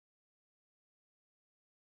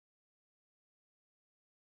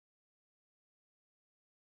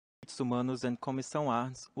Direitos Humanos and Comissão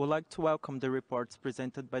Arns would like to welcome the reports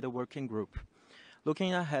presented by the working group.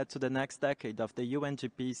 Looking ahead to the next decade of the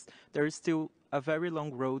UNGPs, there is still a very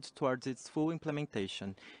long road towards its full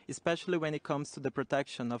implementation, especially when it comes to the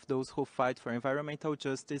protection of those who fight for environmental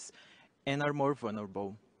justice and are more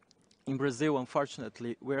vulnerable. In Brazil,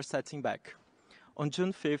 unfortunately, we are setting back. On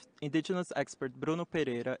June 5th, indigenous expert Bruno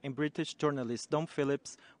Pereira and British journalist Dom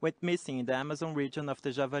Phillips went missing in the Amazon region of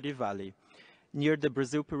the Javari Valley, near the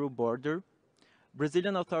Brazil-Peru border.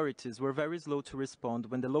 Brazilian authorities were very slow to respond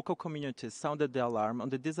when the local communities sounded the alarm on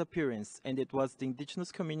the disappearance, and it was the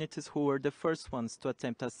indigenous communities who were the first ones to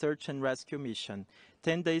attempt a search and rescue mission.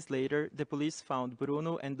 10 days later, the police found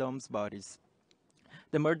Bruno and Dom's bodies.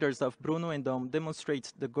 The murders of Bruno and Dom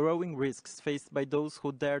demonstrate the growing risks faced by those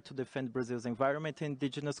who dare to defend Brazil's environment and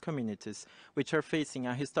indigenous communities, which are facing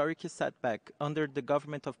a historic setback under the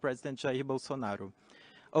government of President Jair Bolsonaro.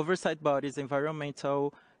 Oversight bodies,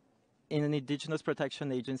 environmental and indigenous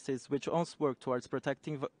protection agencies, which once worked towards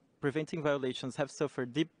preventing violations, have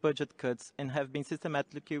suffered deep budget cuts and have been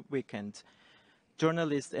systematically weakened.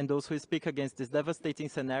 Journalists and those who speak against this devastating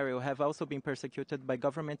scenario have also been persecuted by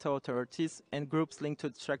governmental authorities and groups linked to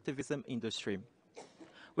the extractivism industry.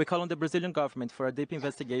 We call on the Brazilian government for a deep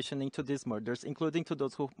investigation into these murders, including to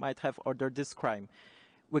those who might have ordered this crime.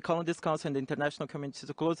 We call on this Council and the international community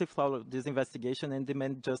to closely follow this investigation and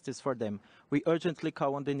demand justice for them. We urgently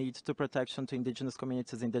call on the need to protection to indigenous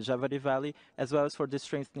communities in the Javari Valley, as well as for the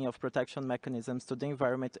strengthening of protection mechanisms to the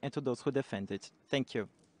environment and to those who defend it. Thank you.